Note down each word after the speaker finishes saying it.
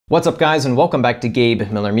What's up guys, and welcome back to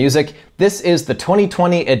Gabe Miller Music. This is the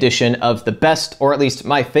 2020 edition of the best, or at least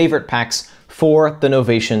my favorite packs for the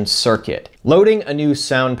Novation Circuit. Loading a new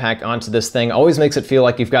sound pack onto this thing always makes it feel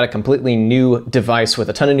like you've got a completely new device with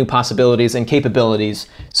a ton of new possibilities and capabilities.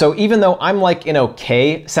 So even though I'm like an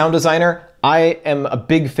okay sound designer, I am a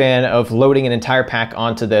big fan of loading an entire pack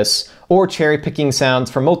onto this, or cherry picking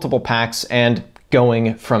sounds from multiple packs and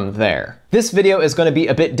going from there. This video is going to be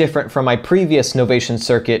a bit different from my previous Novation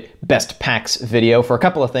Circuit Best Packs video for a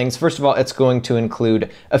couple of things. First of all, it's going to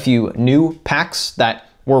include a few new packs that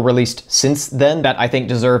were released since then that I think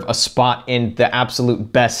deserve a spot in the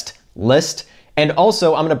absolute best list. And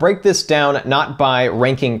also, I'm going to break this down not by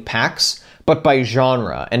ranking packs, but by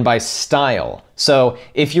genre and by style. So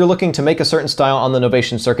if you're looking to make a certain style on the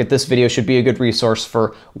Novation Circuit, this video should be a good resource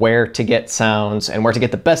for where to get sounds and where to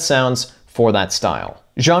get the best sounds for that style.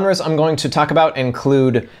 Genres I'm going to talk about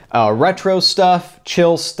include retro stuff,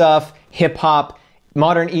 chill stuff, hip hop,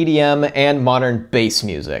 modern EDM, and modern bass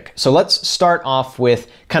music. So let's start off with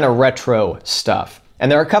kind of retro stuff. And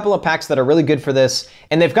there are a couple of packs that are really good for this,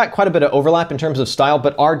 and they've got quite a bit of overlap in terms of style,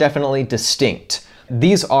 but are definitely distinct.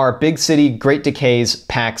 These are Big City Great Decay's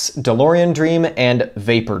packs DeLorean Dream and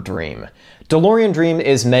Vapor Dream. DeLorean Dream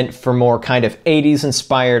is meant for more kind of 80s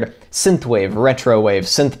inspired synthwave, retrowave,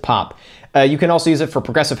 synth pop. You can also use it for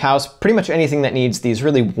progressive house, pretty much anything that needs these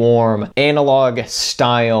really warm, analog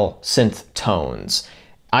style synth tones.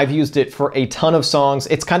 I've used it for a ton of songs.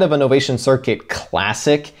 It's kind of a Novation Circuit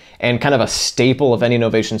classic and kind of a staple of any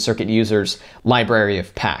Novation Circuit user's library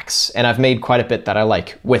of packs. And I've made quite a bit that I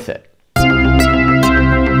like with it.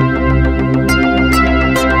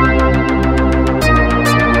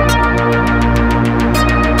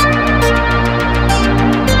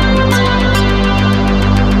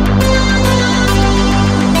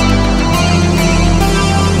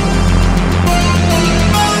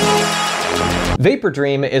 Vapor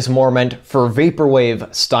Dream is more meant for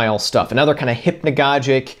vaporwave style stuff, another kind of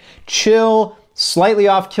hypnagogic, chill, slightly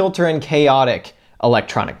off kilter and chaotic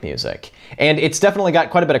electronic music. And it's definitely got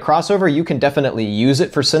quite a bit of crossover. You can definitely use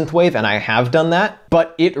it for synthwave, and I have done that,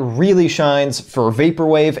 but it really shines for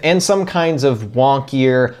vaporwave and some kinds of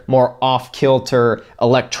wonkier, more off kilter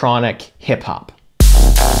electronic hip hop.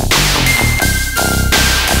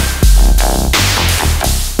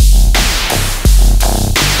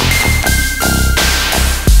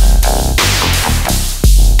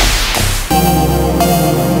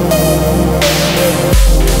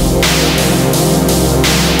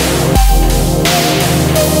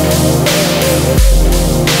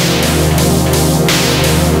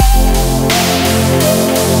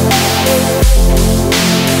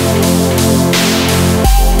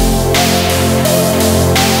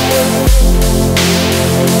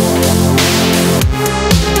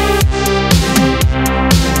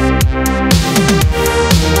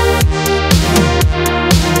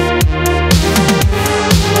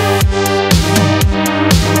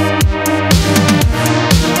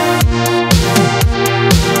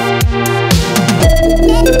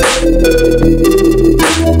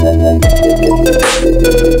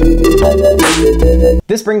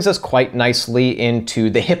 This brings us quite nicely into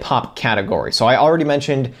the hip-hop category. So I already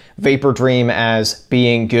mentioned Vapor Dream as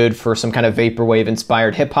being good for some kind of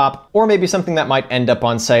vaporwave-inspired hip-hop, or maybe something that might end up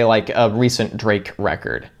on, say, like a recent Drake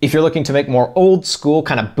record. If you're looking to make more old-school,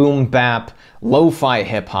 kind of boom-bap, lo-fi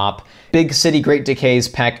hip-hop, Big City Great Decay's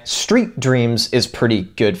pack Street Dreams is pretty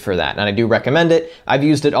good for that, and I do recommend it. I've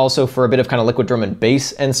used it also for a bit of kind of liquid drum and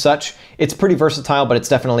bass and such. It's pretty versatile, but it's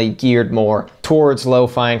definitely geared more towards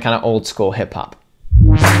lo-fi and kind of old-school hip-hop.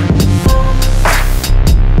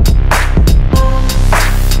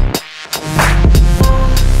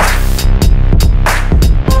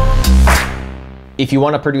 If you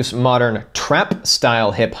want to produce modern trap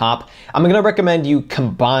style hip hop, I'm going to recommend you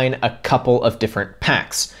combine a couple of different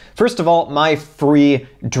packs. First of all, my free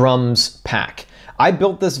drums pack. I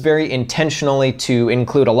built this very intentionally to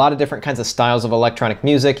include a lot of different kinds of styles of electronic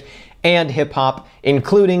music and hip hop,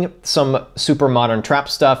 including some super modern trap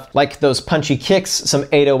stuff, like those punchy kicks, some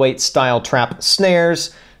 808 style trap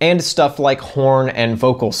snares, and stuff like horn and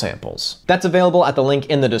vocal samples. That's available at the link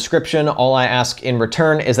in the description. All I ask in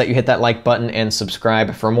return is that you hit that like button and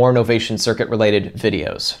subscribe for more Novation Circuit related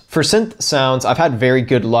videos. For synth sounds, I've had very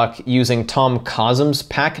good luck using Tom Cosm's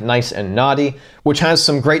pack, Nice and Naughty, which has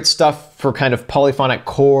some great stuff for kind of polyphonic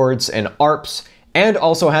chords and arps, and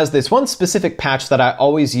also has this one specific patch that I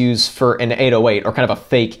always use for an 808, or kind of a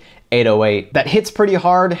fake 808, that hits pretty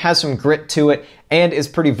hard, has some grit to it, and is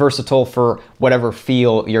pretty versatile for whatever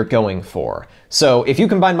feel you're going for. So if you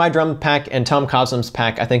combine my drum pack and Tom Cosm's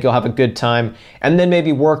pack, I think you'll have a good time, and then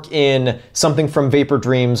maybe work in something from Vapor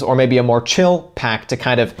Dreams or maybe a more chill pack to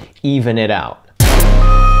kind of even it out.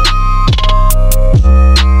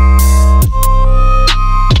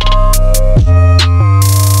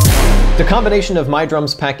 The combination of my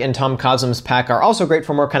drums pack and Tom Cosm's pack are also great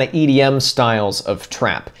for more kind of EDM styles of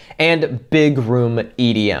trap, and big room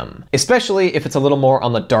EDM, especially if it's a little more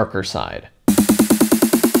on the darker side.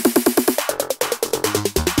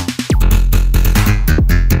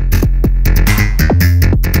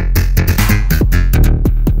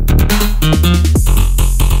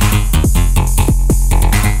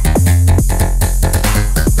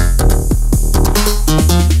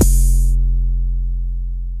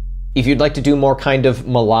 If you'd like to do more kind of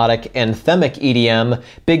melodic anthemic EDM,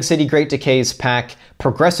 Big City Great Decay's pack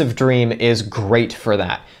Progressive Dream is great for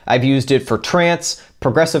that. I've used it for trance,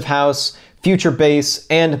 progressive house, future bass,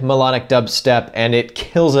 and melodic dubstep, and it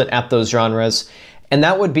kills it at those genres. And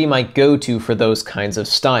that would be my go-to for those kinds of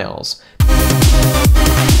styles.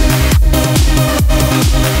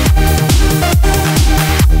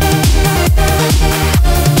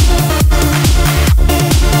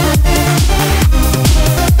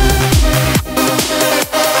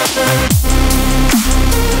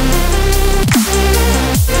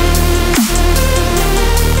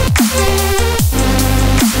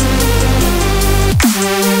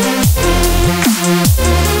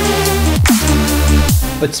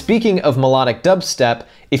 But speaking of melodic dubstep,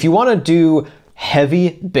 if you want to do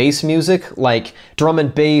heavy bass music like drum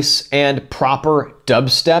and bass and proper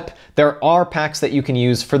dubstep, there are packs that you can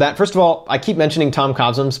use for that. First of all, I keep mentioning Tom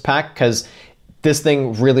Cosm's pack because this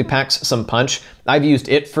thing really packs some punch. I've used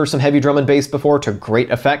it for some heavy drum and bass before to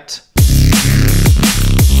great effect.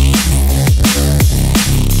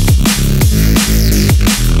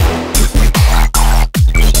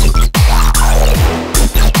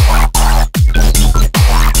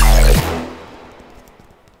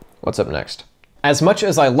 What's up next? As much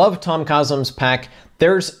as I love Tom Cosm's pack,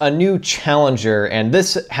 there's a new challenger, and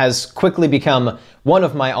this has quickly become one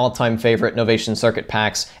of my all-time favorite Novation Circuit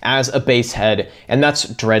packs as a bass head, and that's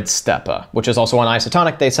Dread Steppa, which is also on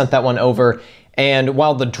Isotonic. They sent that one over, and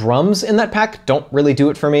while the drums in that pack don't really do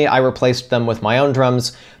it for me, I replaced them with my own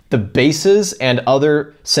drums. The basses and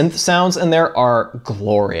other synth sounds in there are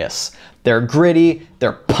glorious. They're gritty,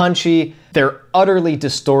 they're punchy, they're utterly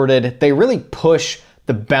distorted. They really push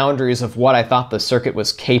the boundaries of what I thought the circuit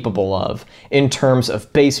was capable of in terms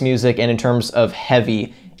of bass music and in terms of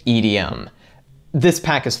heavy EDM. This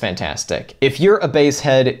pack is fantastic. If you're a bass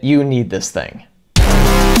head, you need this thing.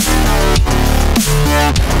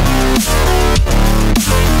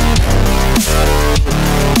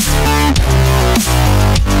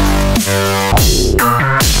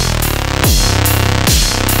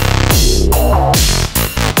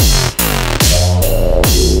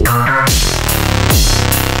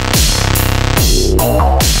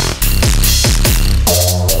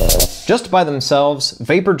 Just by themselves,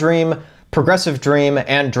 Vapor Dream, Progressive Dream,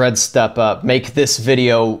 and Dread Steppa make this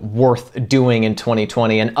video worth doing in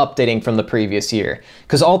 2020 and updating from the previous year.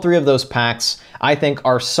 Because all three of those packs, I think,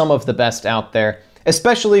 are some of the best out there,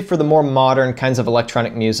 especially for the more modern kinds of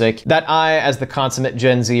electronic music that I, as the consummate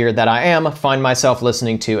Gen Zer that I am, find myself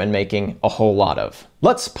listening to and making a whole lot of.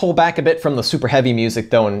 Let's pull back a bit from the super heavy music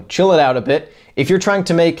though and chill it out a bit. If you're trying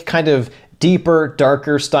to make kind of deeper,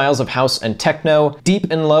 darker styles of house and techno,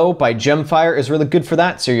 Deep and Low by Gemfire is really good for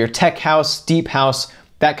that. So your tech house, deep house,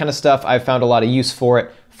 that kind of stuff, I've found a lot of use for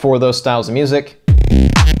it for those styles of music.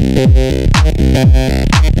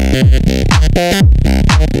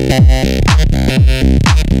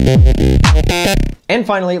 And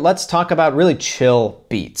finally, let's talk about really chill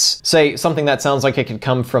beats. Say something that sounds like it could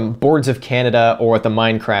come from Boards of Canada or the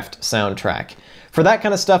Minecraft soundtrack. For that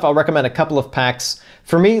kind of stuff, I'll recommend a couple of packs.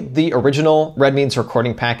 For me, the original Red Means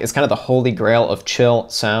recording pack is kind of the holy grail of chill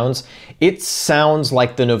sounds. It sounds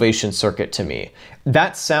like the Novation Circuit to me.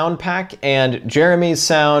 That sound pack and Jeremy's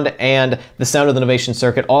sound and the sound of the Novation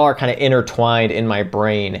Circuit all are kind of intertwined in my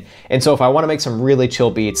brain. And so if I want to make some really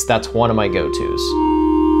chill beats, that's one of my go-tos.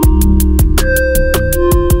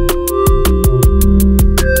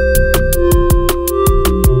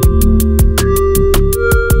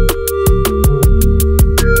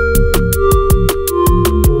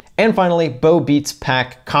 And finally, BoBeats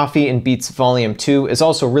pack Coffee and Beats Volume 2 is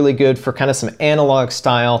also really good for kind of some analog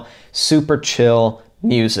style, super chill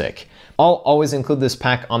music. I'll always include this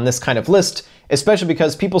pack on this kind of list, especially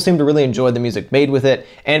because people seem to really enjoy the music made with it,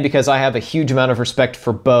 and because I have a huge amount of respect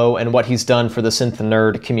for Bo and what he's done for the synth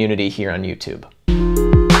nerd community here on YouTube.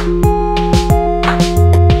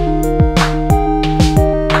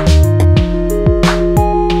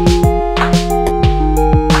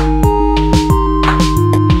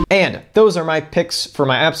 And those are my picks for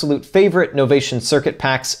my absolute favorite Novation Circuit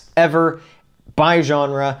Packs ever, by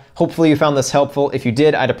genre. Hopefully you found this helpful. If you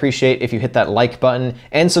did, I'd appreciate if you hit that like button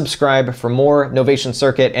and subscribe for more Novation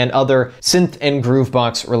Circuit and other synth and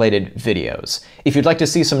groovebox related videos. If you'd like to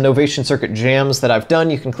see some Novation Circuit jams that I've done,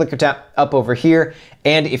 you can click or tap up over here.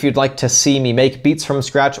 And if you'd like to see me make beats from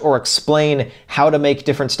scratch or explain how to make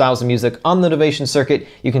different styles of music on the Novation Circuit,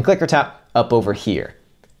 you can click or tap up over here.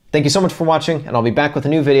 Thank you so much for watching, and I'll be back with a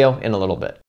new video in a little bit.